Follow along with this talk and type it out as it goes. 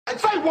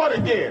Say what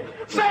again?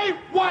 Say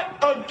what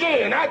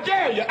again? I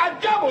dare you. I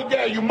double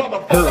dare you,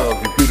 motherfucker.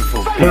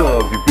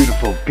 Hello, you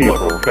beautiful people.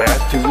 Welcome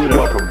back to it.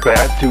 Welcome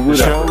back to it.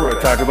 Show where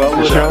I talk about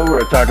what. Show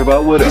where I talk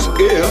about what. This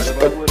is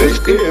a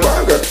tasty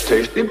burger.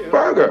 Tasty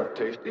burger.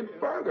 Tasty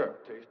burger.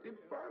 Tasty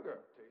burger.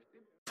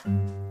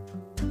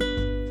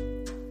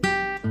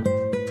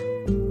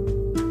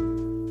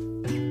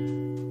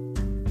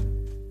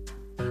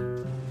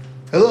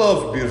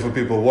 Hello, beautiful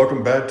people.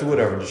 Welcome back to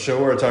Whatever, the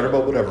show where I talk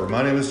about whatever.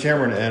 My name is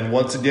Cameron, and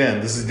once again,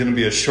 this is going to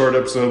be a short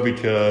episode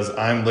because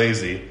I'm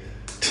lazy.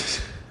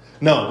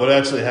 No, what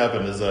actually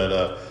happened is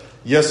that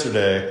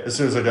yesterday, as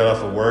soon as I got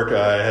off of work,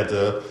 I had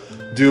to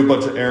do a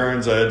bunch of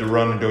errands. I had to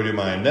run and go to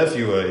my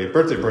nephew a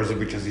birthday present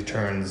because he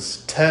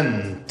turns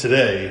 10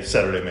 today,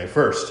 Saturday, May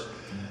 1st.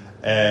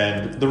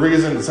 And the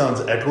reason it sounds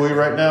echoey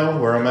right now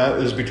where I'm at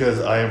is because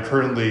I am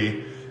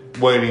currently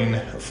waiting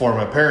for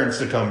my parents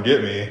to come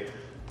get me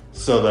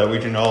so that we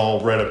can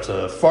all ride up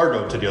to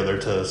Fargo together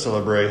to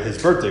celebrate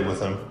his birthday with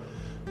him.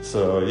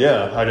 So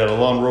yeah, I got a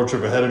long road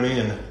trip ahead of me,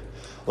 and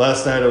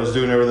last night I was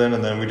doing everything,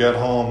 and then we got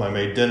home, I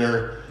made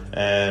dinner,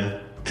 and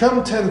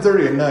come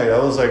 10:30 at night, I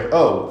was like,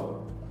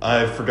 oh,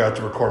 I forgot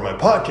to record my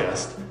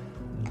podcast.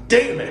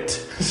 Damn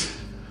it!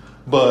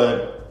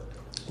 But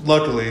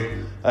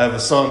luckily, I have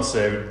a song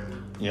saved,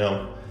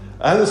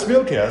 I have this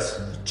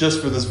Mealcast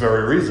just for this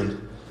very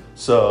reason.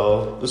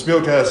 So this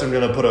Mealcast I'm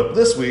going to put up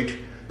this week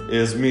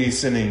is me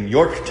singing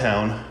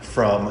Yorktown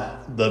from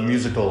the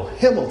musical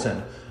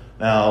Hamilton.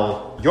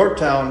 Now,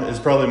 Yorktown is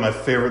probably my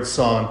favorite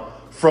song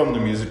from the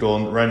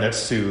musical, right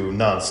next to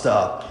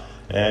Nonstop.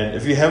 And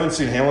if you haven't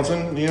seen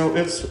Hamilton,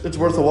 it's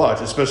worth a watch,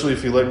 especially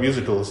if you like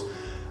musicals.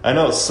 I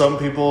know some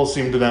people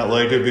seem to not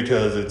like it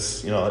because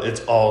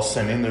it's all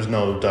singing, there's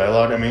no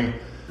dialogue. I mean,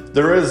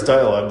 there is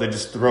dialogue, they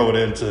just throw it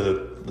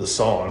into the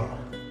song.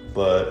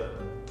 But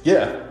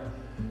yeah,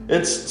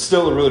 it's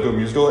still a really good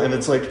musical, and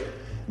it's like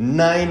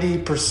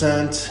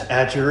 90%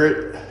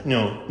 accurate,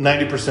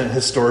 90%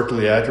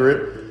 historically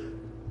accurate.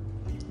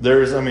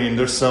 There's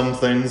some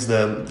things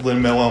that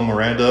Lin-Manuel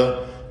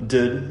Miranda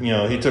did.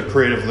 He took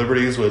creative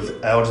liberties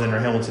with Alexander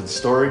Hamilton's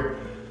story.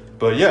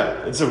 But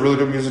yeah, it's a really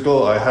good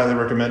musical. I highly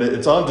recommend it.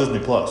 It's on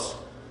Disney+.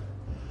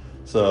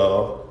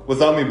 So,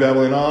 without me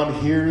babbling on,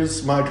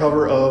 here's my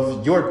cover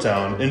of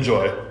Yorktown.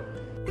 Enjoy.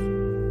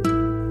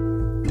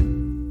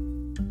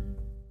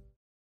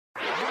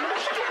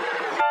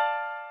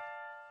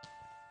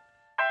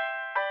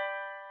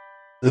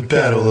 The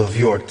Battle of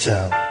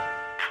Yorktown,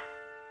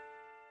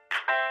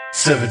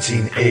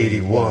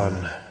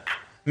 1781.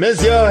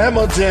 Monsieur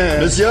Hamilton,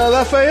 Monsieur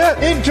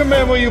Lafayette, in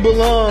command where you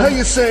belong. How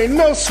you say,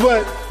 no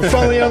sweat. We're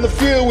finally on the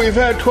field, we've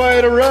had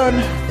quite a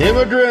run.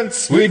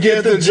 Immigrants, we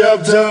get the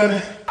job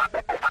done.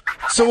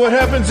 So what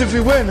happens if we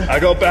win? I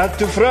go back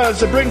to France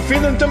to bring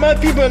freedom to my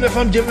people if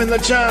I'm given the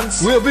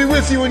chance. We'll be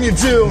with you when you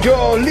do.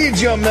 Go lead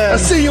your men. I'll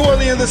see you on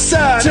the other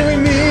side. Till we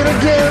meet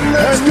again,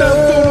 let's go.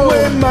 Throw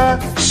away my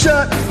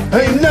shot.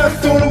 I ain't not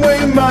throwing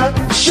away my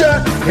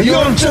shot.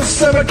 You're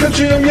just out of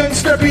country, I'm young,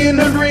 scrappy, and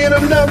hungry, and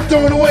I'm not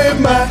throwing away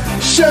my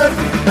shot.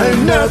 I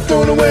ain't not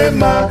throwing away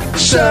my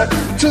shot.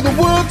 Till the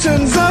world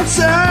turns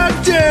upside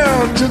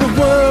down. Till the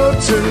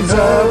world turns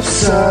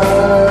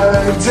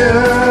upside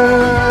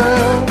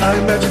down. I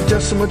imagine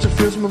death so much it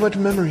feels more like a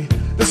memory.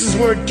 This is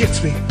where it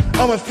gets me.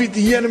 On my feet,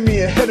 the enemy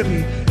ahead of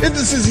me. If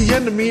this is the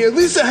end of me, at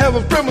least I have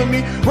a friend with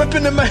me.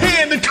 Weapon in my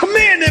hand and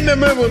command in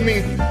remember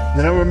me.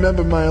 Then I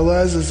remember my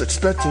Eliza's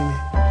expecting me.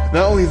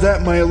 Not only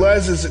that, my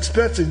Eliza's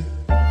expecting.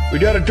 We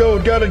gotta go,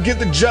 gotta get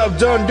the job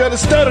done. Gotta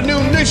start a new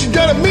nation,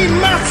 gotta meet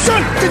my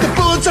son. Take the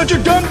bullets out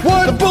your gun,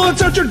 what? The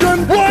bullets out your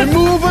gun, what? We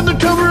move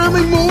undercover and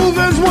we move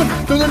as one.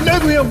 Through the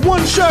night we have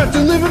one shot to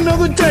live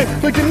another day.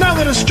 We cannot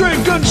let a stray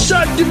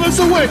gunshot give us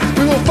away.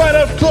 We will fight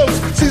up close,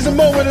 seize the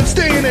moment and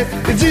stay in it.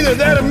 It's either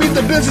that or meet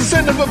the business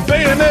end of a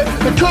bayonet.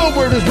 The code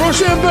word is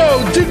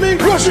Rochambeau, dig me?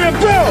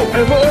 Rochambeau!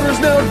 And for orders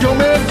now, go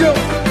man, go.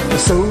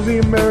 So the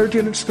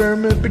American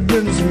experiment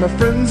begins, and my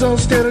friends all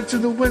scattered to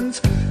the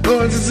winds.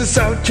 Lawrence is in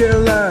South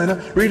Carolina,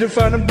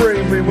 redefining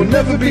bravery. We'll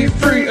never be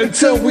free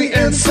until we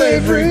end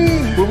slavery.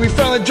 When we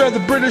finally drive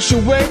the British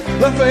away,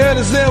 Lafayette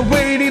is there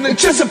waiting in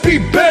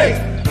Chesapeake Bay.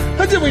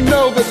 How did we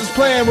know that this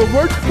plan would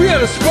work? We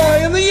had a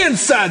spy on the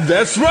inside,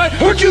 that's right,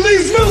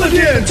 Hercules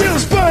Milligan. Tail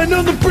spying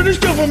on the British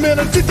government.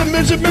 I take the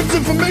measurements,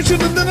 information,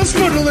 and then I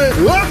smuggle it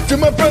off to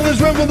my brother's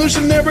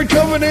revolutionary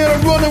covenant.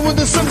 I'm running with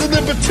the Sons of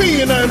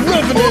Liberty, and I'm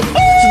loving it.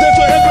 So that's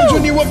what happens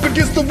when you up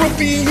against the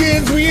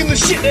ruffians. We in the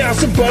shit now,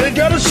 somebody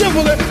gotta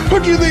shovel it.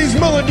 Hercules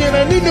Mulligan,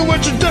 I need no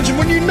introduction.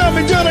 When you knock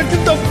me down, I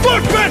get the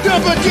fuck back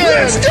up again.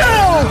 Let's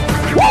go!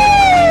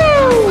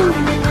 Woo!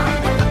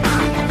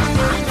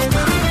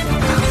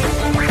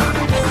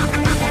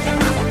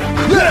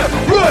 Left,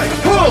 right,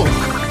 hold.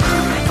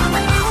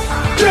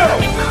 Go.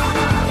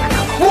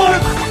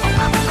 One.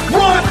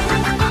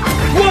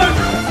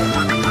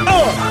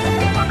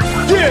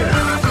 Yeah.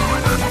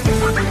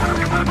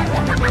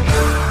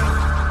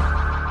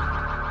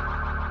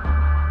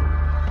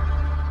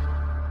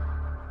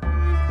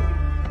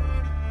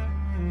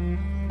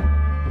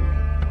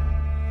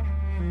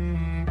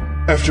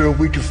 After After a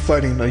week of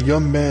fighting, a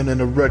young man in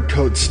a red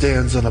coat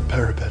stands on a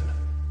parapet.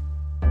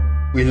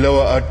 We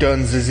lower our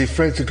guns as he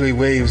frantically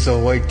waves a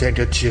white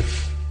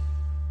handkerchief.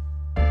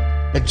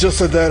 And just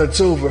like that,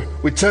 it's over.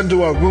 We tend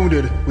to our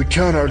wounded, we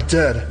count our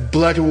dead.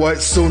 Black and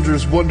white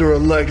soldiers wonder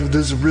alike if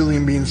this really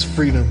means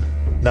freedom.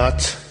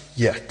 Not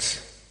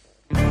yet.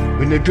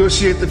 We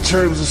negotiate the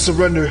terms of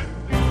surrender.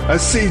 I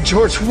see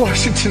George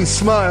Washington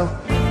smile.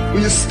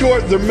 We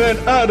escort their men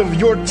out of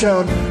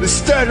Yorktown. They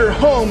stagger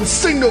home,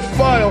 single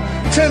file.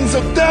 Tens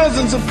of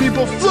thousands of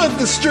people flood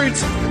the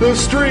streets. Those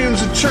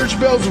streams of church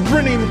bells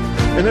ringing.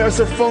 And as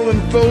their fallen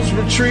foes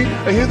retreat,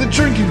 I hear the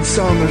drinking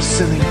song they're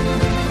singing.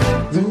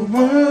 The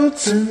world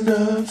turned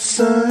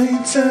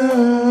upside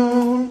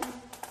down.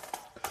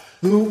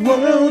 The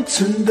world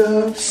turned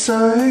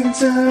upside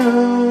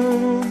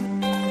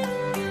down.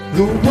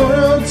 The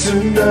world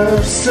turned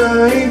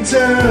upside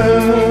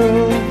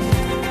down.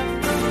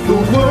 The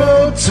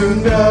world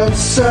turned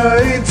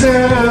upside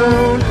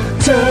down.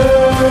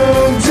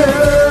 Down,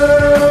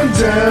 down,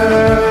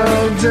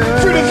 down, down.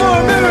 Freedom for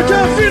America,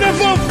 freedom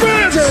for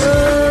France.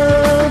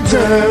 Down,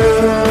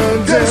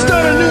 down, down.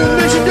 Start a new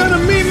nation, gonna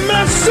meet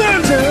my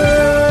son.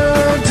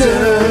 Down,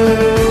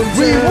 down,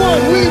 we won,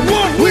 we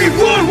won, we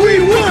won, we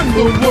won.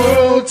 The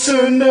world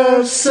turned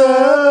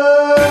upside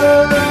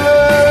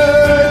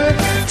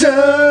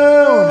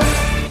down.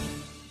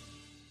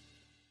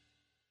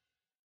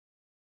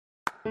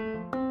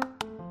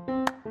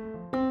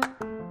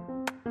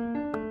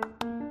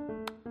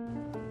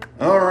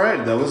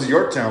 Alright, that was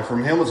Yorktown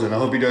from Hamilton. I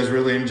hope you guys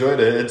really enjoyed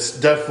it. It's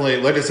definitely,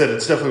 like I said,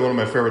 it's definitely one of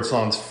my favorite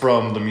songs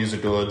from the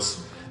musical.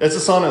 It's a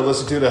song I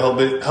listen to help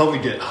me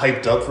get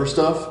hyped up for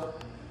stuff.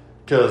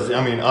 Because,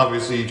 I mean,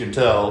 obviously you can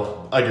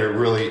tell I get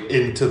really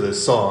into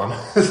this song.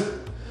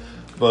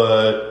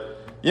 But,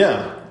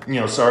 yeah,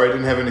 sorry I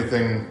didn't have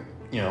anything,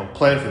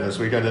 planned for this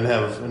week. I didn't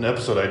have an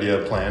episode idea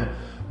planned.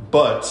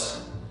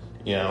 But,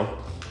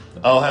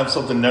 I'll have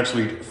something next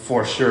week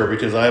for sure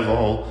because I have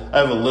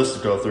a list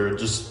to go through.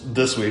 Just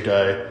this week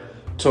I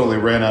totally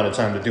ran out of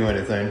time to do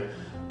anything.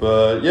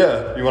 But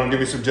yeah, you want to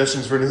give me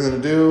suggestions for anything to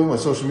do? My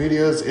social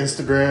medias,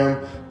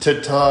 Instagram,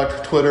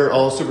 TikTok, Twitter,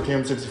 all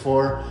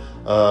SuperCam64.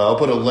 I'll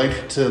put a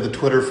link to the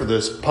Twitter for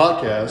this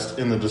podcast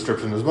in the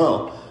description as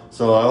well.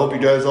 So I hope you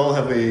guys all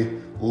have a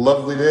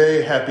lovely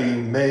day. Happy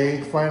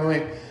May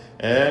finally.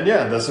 And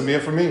yeah, that's gonna be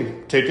it for me.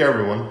 Take care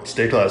everyone.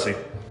 Stay classy.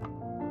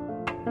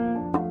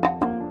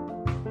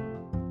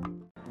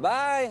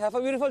 Bye. Have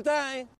a beautiful time.